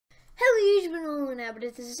now, but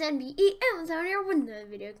this is NBE, and I'm here with another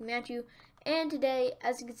video coming at you. And today,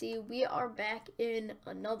 as you can see, we are back in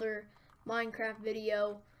another Minecraft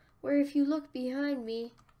video, where if you look behind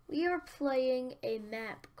me, we are playing a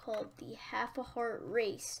map called the Half a Heart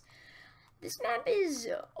Race. This map is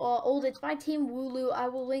old. It's by Team Wooloo. I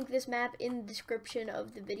will link this map in the description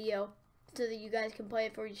of the video so that you guys can play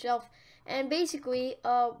it for yourself. And basically,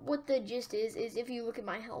 what the gist is if you look at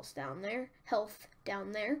my health down there,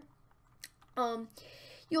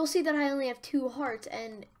 you'll see that I only have 2 hearts,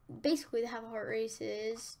 and basically the half a heart race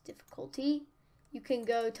is difficulty. You can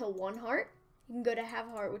go to 1 heart, you can go to half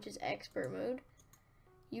a heart, which is expert mode,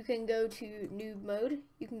 you can go to noob mode,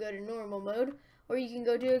 you can go to normal mode, or you can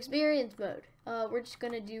go to experience mode. We're just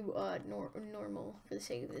gonna do normal for the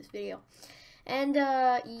sake of this video. And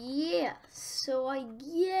yeah, so I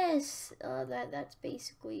guess that's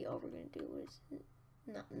basically all we're gonna do.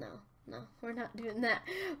 No, we're not doing that.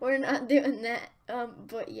 We're not doing that.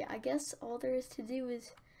 But yeah, I guess all there is to do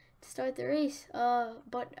is to start the race.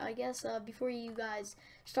 But I guess before you guys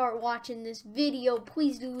start watching this video,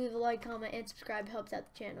 please do leave a like, comment, and subscribe. It helps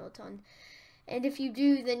out the channel a ton. And if you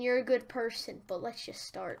do, then you're a good person. But let's just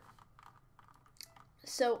start.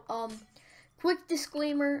 So quick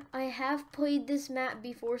disclaimer, I have played this map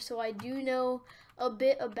before, so I do know a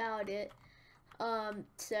bit about it.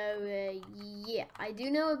 Yeah, I do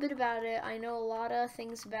know a bit about it. I know a lot of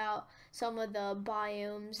things about some of the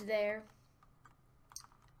biomes there,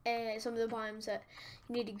 and some of the biomes that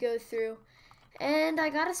you need to go through. And I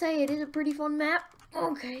gotta say, it is a pretty fun map.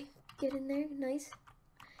 Okay, get in there, nice.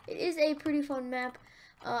 It is a pretty fun map.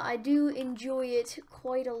 I do enjoy it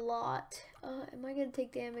quite a lot. Am I gonna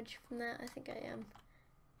take damage from that? I think I am.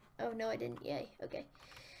 Oh no, I didn't. Yay. Okay.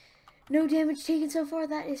 No damage taken so far.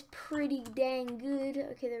 That is pretty dang good.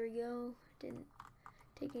 Okay, there we go. Didn't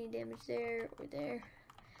take any damage there or there.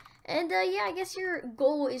 And yeah, I guess your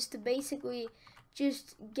goal is to basically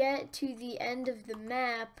just get to the end of the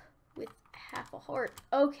map with half a heart.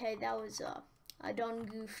 Okay, that was I done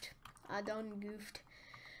goofed.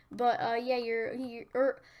 But yeah,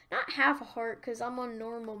 you're not half a heart, because I'm on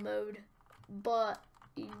normal mode, but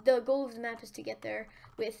the goal of the map is to get there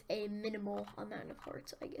with a minimal amount of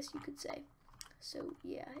hearts, I guess you could say. So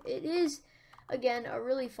yeah, it is, again, a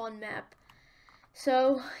really fun map.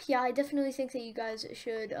 So yeah, I definitely think that you guys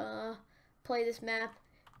should play this map.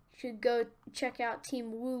 You should go check out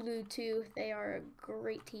Team Wooloo too. They are a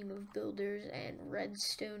great team of builders and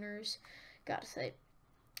redstoners, gotta say.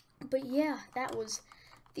 But yeah, that was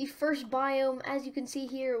the first biome. As you can see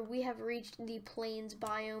here, we have reached the plains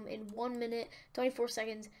biome in 1 minute, 24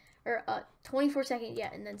 seconds, or 24 seconds,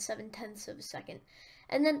 yeah, and then 7/10 of a second.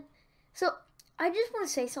 And then, so, I just want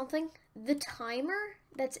to say something. The timer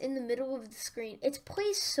that's in the middle of the screen, it's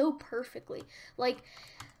placed so perfectly. Like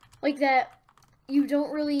that, you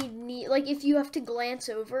don't really need, like, if you have to glance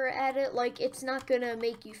over at it, like, it's not gonna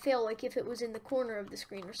make you fail, like, if it was in the corner of the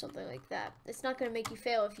screen or something like that. It's not gonna make you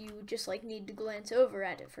fail if you just, like, need to glance over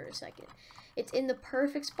at it for a second. It's in the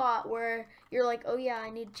perfect spot where you're like, oh yeah, I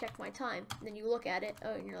need to check my time. And then you look at it,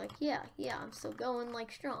 oh, and you're like, yeah, I'm still going,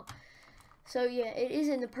 like, strong. So yeah, it is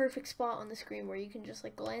in the perfect spot on the screen where you can just,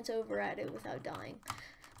 like, glance over at it without dying.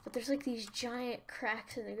 But there's, like, these giant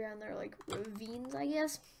cracks in the ground. They're, like, ravines, I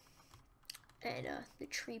guess. And the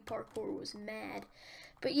tree parkour was mad.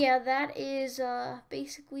 But yeah, that is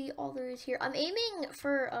basically all there is here. I'm aiming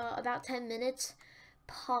for about 10 minutes,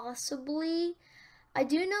 possibly. I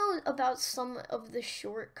do know about some of the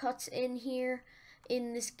shortcuts in here,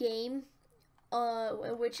 in this game,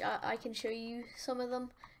 which I can show you some of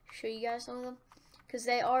them, show you guys some of them, because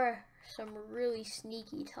they are some really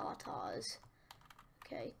sneaky tatas.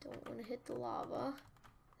 Okay, don't want to hit the lava.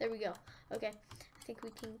 There we go. Okay. I think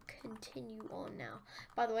we can continue on now.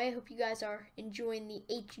 By the way, I hope you guys are enjoying the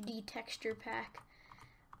HD texture pack.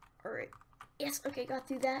 Alright. Yes, okay, got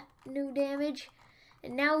through that. No damage.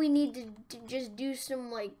 And now we need to just do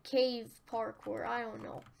some, like, cave parkour. I don't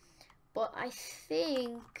know. But I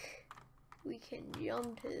think we can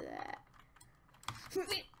jump to that.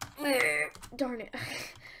 Darn it.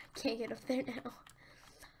 Can't get up there now.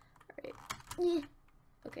 Alright. Yeah.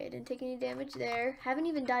 Okay, I didn't take any damage there. Haven't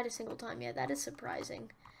even died a single time yet. That is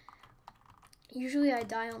surprising. Usually I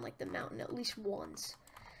die on, like, the mountain at least once.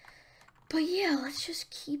 But yeah, let's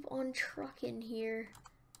just keep on trucking here.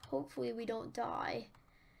 Hopefully we don't die.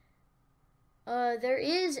 There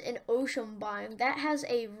is an ocean biome. That has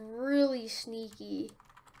a really sneaky,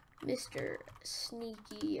 Mr.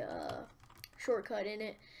 Sneaky, shortcut in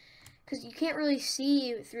it. because you can't really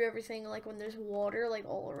see through everything, like when there's water like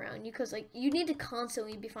all around you, because like you need to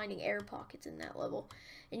constantly be finding air pockets in that level,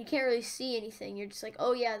 and you can't really see anything. You're just like,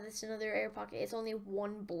 oh yeah, that's another air pocket. It's only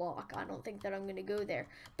one block. I don't think that I'm gonna go there.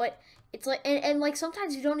 But it's like, and like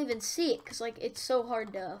sometimes you don't even see it because like it's so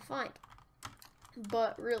hard to find.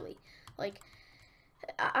 But really, like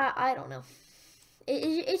I don't know.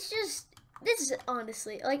 It's just, this is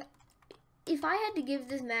honestly like, if I had to give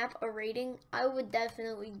this map a rating, I would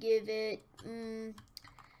definitely give it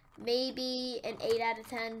maybe an 8 out of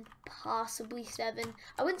 10, possibly 7.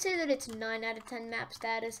 I wouldn't say that it's 9 out of 10 map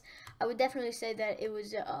status. I would definitely say that it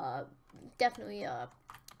was definitely a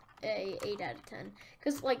 8 out of 10,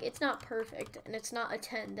 because like it's not perfect and it's not a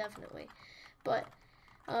 10 definitely, but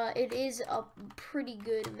it is a pretty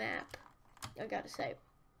good map, I gotta say.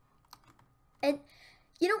 And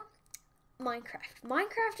you know,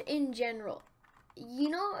 Minecraft in general, you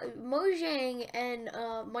know, Mojang and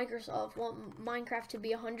Microsoft want Minecraft to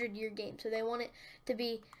be a 100-year game, so they want it to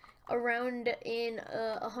be around in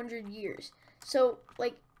 100 years. So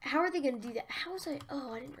like, how are they gonna do that?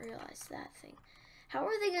 I didn't realize that thing. How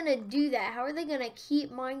are they gonna do that? How are they gonna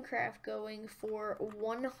keep Minecraft going for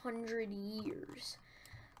 100 years?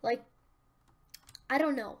 Like, I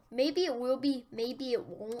don't know. Maybe it will be, maybe it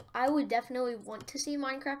won't. I would definitely want to see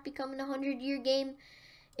Minecraft become a 100-year game.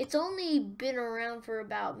 It's only been around for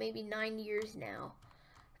about maybe 9 years now.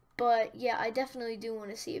 But yeah, I definitely do want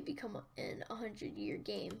to see it become an 100-year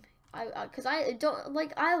game. Cause I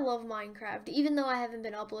love Minecraft, even though I haven't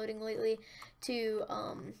been uploading lately to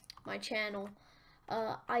my channel.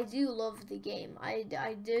 I do love the game.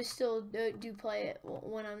 I do still do play it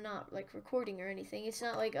when I'm not like recording or anything. It's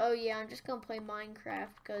not like, oh yeah, I'm just gonna play Minecraft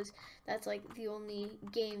because that's like the only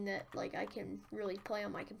game that like I can really play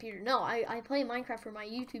on my computer. No, I play Minecraft for my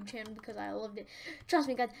YouTube channel because I loved it. Trust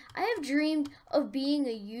me guys, I have dreamed of being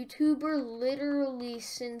a YouTuber literally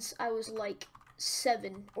since I was like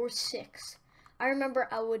 7 or 6. I remember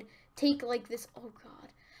I would take like this, oh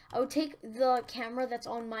god, I would take the camera that's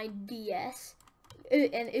on my DS,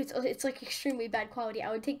 and it's like extremely bad quality.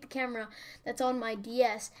 I would take the camera that's on my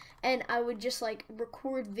DS and I would just like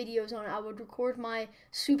record videos on it. I would record my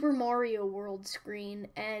Super Mario World screen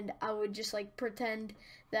and I would just like pretend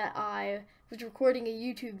that I was recording a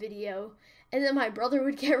YouTube video, and then my brother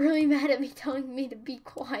would get really mad at me telling me to be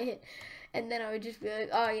quiet, and then I would just be like,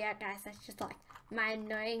 oh yeah guys, that's just like my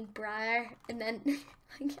annoying brother, and then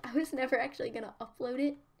like I was never actually gonna upload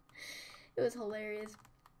it. It was hilarious.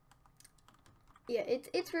 Yeah,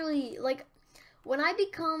 it's really like, when I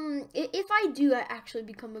become, if I do actually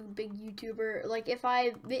become a big YouTuber, like if I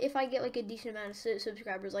get like a decent amount of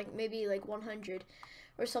subscribers, like maybe like 100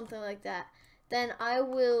 or something like that, then I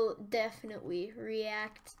will definitely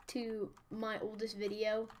react to my oldest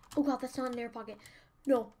video. Oh god, that's not an air pocket.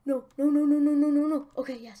 No.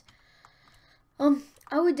 Okay, yes.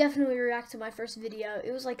 I would definitely react to my first video.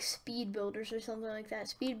 It was like speed builders or something like that.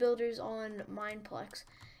 Speed builders on Mineplex.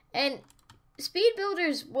 And Speed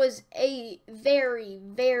Builders was a very,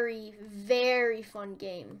 very, very fun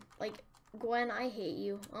game. Like, Gwen, I hate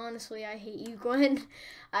you. Honestly, I hate you, Gwen.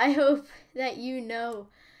 I hope that you know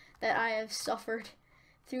that I have suffered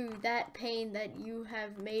through that pain that you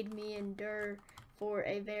have made me endure for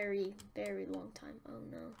a very, very long time. Oh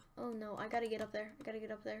no. Oh no. I gotta get up there. I gotta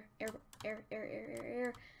get up there.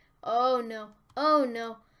 Air. Oh no. Oh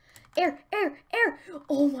no. Air!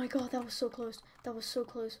 Oh my god, that was so close. That was so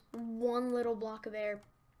close. One little block of air.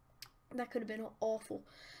 That could have been awful.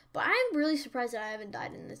 But I'm really surprised that I haven't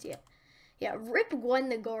died in this yet. Yeah, rip Gwen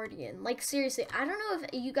the Guardian. Like, seriously, I don't know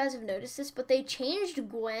if you guys have noticed this, but they changed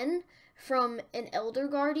Gwen from an Elder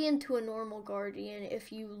Guardian to a normal Guardian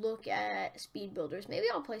if you look at Speed Builders. Maybe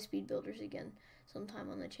I'll play Speed Builders again sometime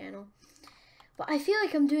on the channel. But I feel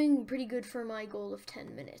like I'm doing pretty good for my goal of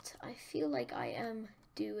 10 minutes. I feel like I am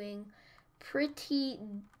doing pretty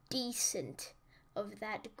decent of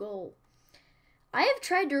that goal. I have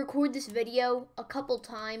tried to record this video a couple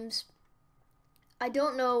times. I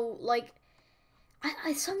don't know, like,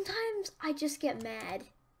 I sometimes I just get mad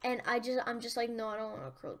and I'm just like, no, I don't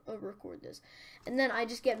want to record this. And then I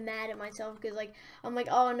just get mad at myself because like I'm like,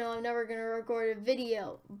 oh no, I'm never gonna record a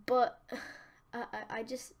video. But I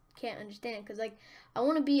just can't understand, because like I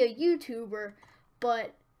want to be a YouTuber,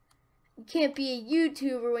 but you can't be a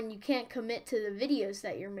YouTuber when you can't commit to the videos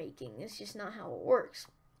that you're making. It's just not how it works.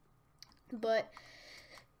 But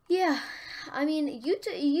yeah, I mean,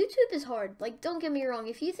 YouTube is hard. Like, don't get me wrong.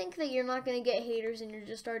 If you think that you're not gonna get haters and you're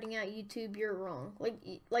just starting out YouTube, you're wrong.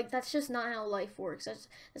 Like that's just not how life works.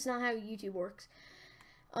 That's not how YouTube works.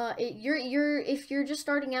 If you're just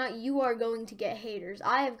starting out, you are going to get haters.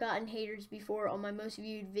 I have gotten haters before on my most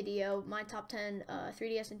viewed video, my top 10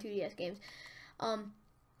 3DS and 2DS games,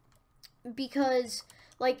 because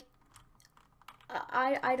like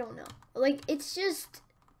I don't know, like it's just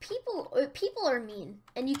people are mean,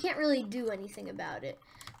 and you can't really do anything about it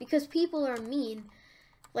because people are mean.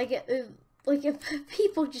 Like if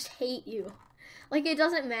people just hate you, like it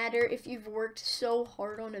doesn't matter if you've worked so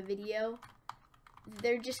hard on a video.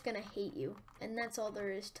 They're just gonna hate you, and that's all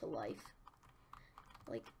there is to life.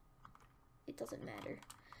 Like, it doesn't matter.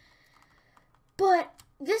 But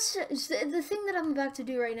this is the thing that I'm about to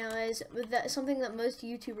do right now is something that most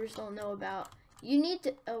YouTubers don't know about. You need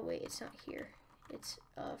to, oh wait, it's not here. It's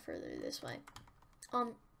further this way.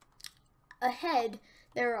 Ahead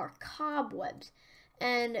there are cobwebs,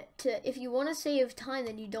 and if you want to save time,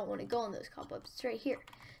 then you don't want to go on those cobwebs. It's right here.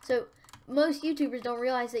 So most YouTubers don't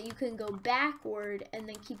realize that you can go backward and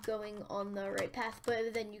then keep going on the right path,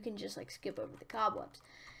 but then you can just like skip over the cobwebs.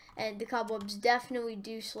 And the cobwebs definitely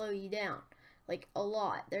do slow you down, like a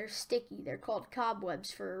lot. They're sticky. They're called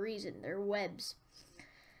cobwebs for a reason. They're webs.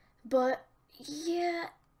 But yeah,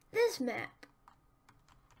 this map,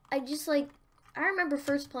 I remember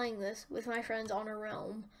first playing this with my friends on a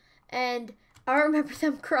realm, and I remember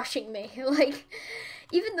them crushing me. Like,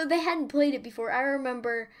 even though they hadn't played it before, I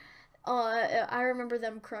remember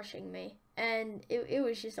them crushing me, and it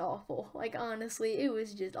was just awful. Like, honestly, it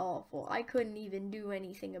was just awful. I couldn't even do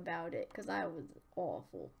anything about it because I was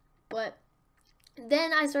awful. But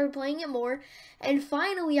then I started playing it more, and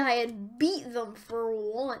finally I had beat them for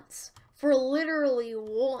once. For literally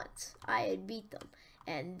once, I had beat them.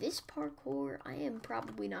 And this parkour, I am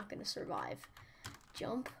probably not going to survive.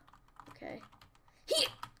 Jump. Okay.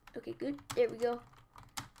 Okay, good. There we go.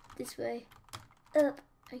 This way. Up.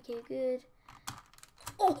 Okay, good.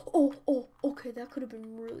 Oh, okay, that could have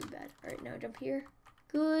been really bad. Alright, now jump here.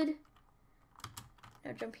 Good.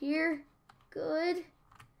 Now jump here. Good.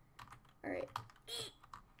 Alright.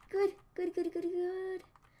 Good.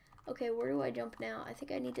 Okay, where do I jump now? I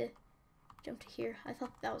think I need to jump to here. I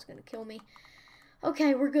thought that was going to kill me.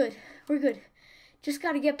 Okay, we're good. Just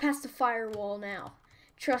got to get past the firewall now.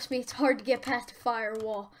 Trust me, it's hard to get past a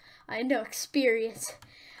firewall. I know experience.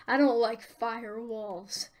 I don't like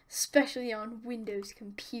firewalls, especially on Windows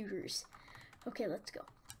computers. Okay, let's go.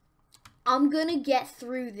 I'm gonna get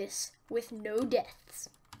through this with no deaths.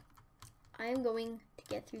 I am going to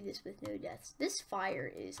get through this with no deaths. This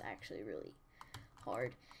fire is actually really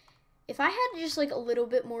hard. If I had just like a little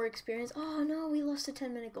bit more experience, oh no, we lost a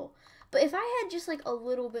 10-minute goal. But if I had just like a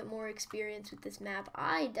little bit more experience with this map,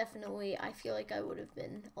 I feel like I would have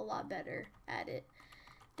been a lot better at it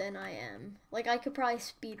than I am. Like, I could probably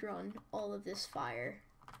speedrun all of this fire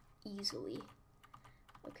easily.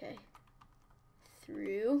 Okay.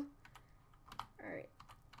 Through. Alright.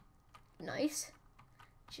 Nice.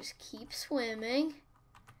 Just keep swimming.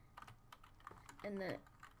 And then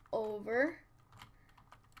over.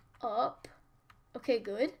 Up. Okay,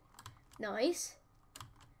 good. Nice.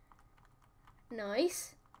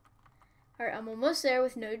 Nice. Alright, I'm almost there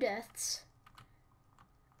with no deaths.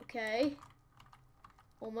 Okay.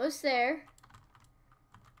 Almost there.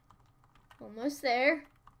 Almost there.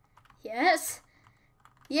 Yes.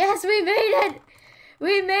 Yes, we made it!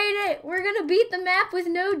 We made it! We're gonna beat the map with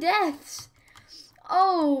no deaths.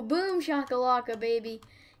 Oh, boom shakalaka, baby.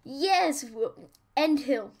 Yes! End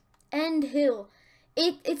hill. End hill.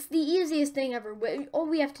 It's the easiest thing ever. All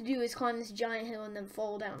we have to do is climb this giant hill and then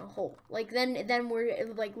fall down a hole. Like, then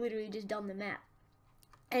we're, like, literally just done the map.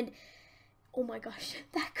 And oh my gosh,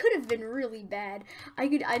 that could have been really bad. I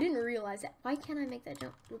didn't realize that. Why can't I make that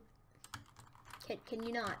jump? Can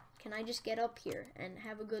you not? Can I just get up here and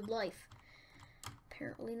have a good life?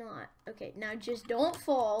 Apparently not. Okay, now just don't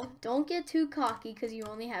fall. Don't get too cocky because you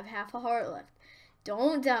only have half a heart left.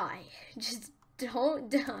 Don't die. Just don't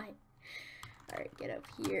die. Alright, get up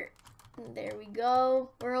here. There we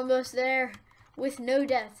go. We're almost there with no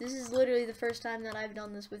deaths. This is literally the first time that I've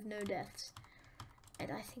done this with no deaths.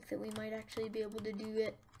 And I think that we might actually be able to do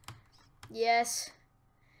it. Yes.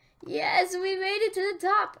 Yes, we made it to the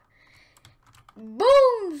top.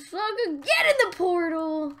 Boom! Sucker, get in the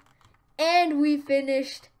portal! And we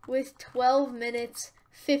finished with 12 minutes,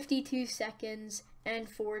 52 seconds, and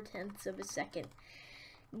 4/10 of a second.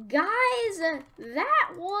 Guys,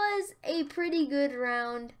 that was a pretty good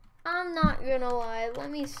round. I'm not gonna lie. Let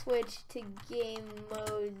me switch to game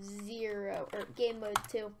mode 0, or game mode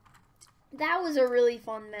 2. That was a really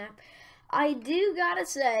fun map. I do gotta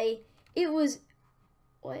say, it was,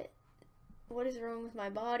 what? What is wrong with my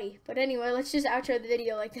body? But anyway, let's just outro the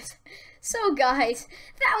video like this. So guys,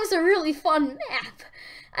 that was a really fun map.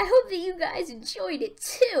 I hope that you guys enjoyed it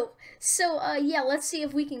too. So yeah, let's see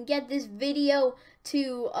if we can get this video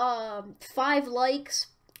to 5 likes,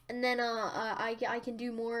 and then I can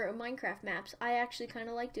do more Minecraft maps. I actually kind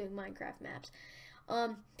of like doing Minecraft maps.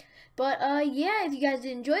 Yeah, if you guys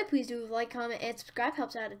did enjoy, please do like, comment, and subscribe.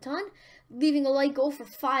 Helps out a ton. Leaving a like goal for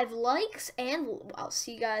 5 likes, and I'll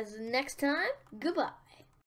see you guys next time. Goodbye.